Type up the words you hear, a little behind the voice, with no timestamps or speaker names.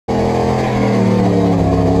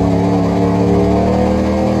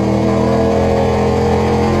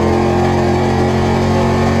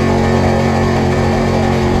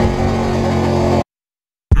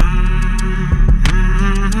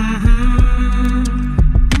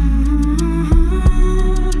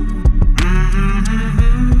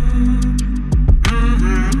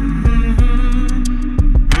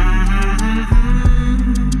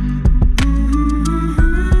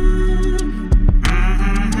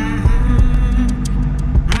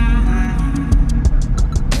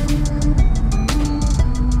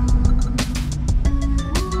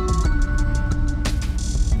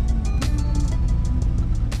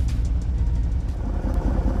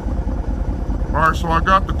Alright, so I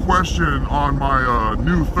got the question on my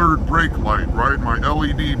new third brake light, right? My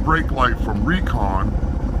LED brake light from Recon,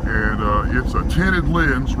 and it's a tinted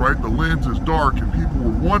lens, right? The lens is dark, and people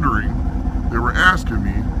were wondering, they were asking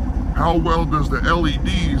me, how well does the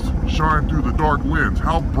LEDs shine through the dark lens?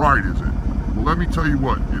 How bright is it? Well, let me tell you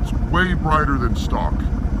what, it's way brighter than stock.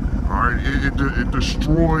 Alright, it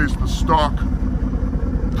destroys the stock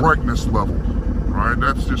brightness level. Alright,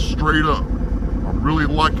 that's just straight up. I'm really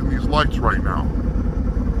liking these lights right now.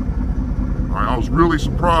 I was really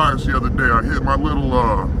surprised the other day. I hit my little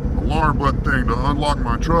alarm button thing to unlock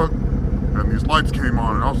my truck, and these lights came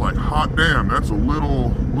on, and I was like, hot damn, that's a little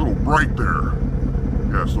bright there.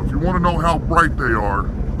 Yeah, so if you want to know how bright they are,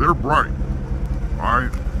 they're bright.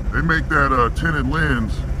 Alright? They make that tinted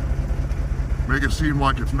lens make it seem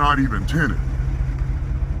like it's not even tinted.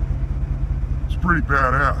 It's pretty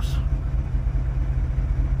badass.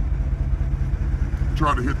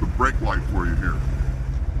 Try to hit the brake light for you here.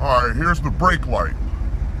 Alright, here's the brake light.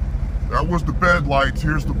 That was the bed lights,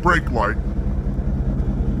 here's the brake light.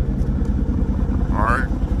 Alright,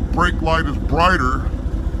 brake light is brighter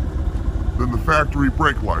than the factory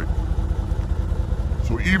brake light.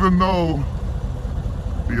 So even though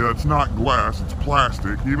it's not glass, it's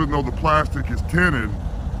plastic, even though the plastic is tinted,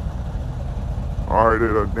 alright,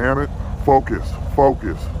 damn it, focus.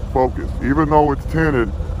 Even though it's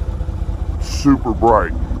tinted, super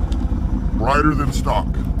bright. Brighter than stock.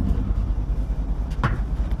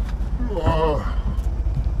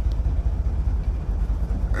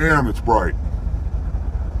 Damn, it's bright.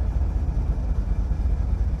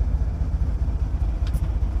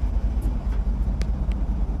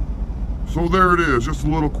 So there it is, just a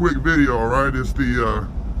little quick video, alright? It's the,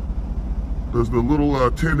 does the little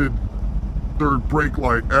tinted third brake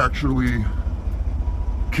light actually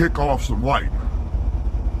kick off some light?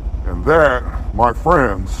 And that, my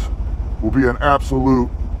friends, will be an absolute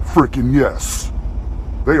freaking yes.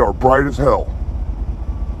 They are bright as hell.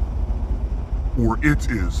 Or it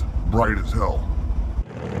is bright as hell.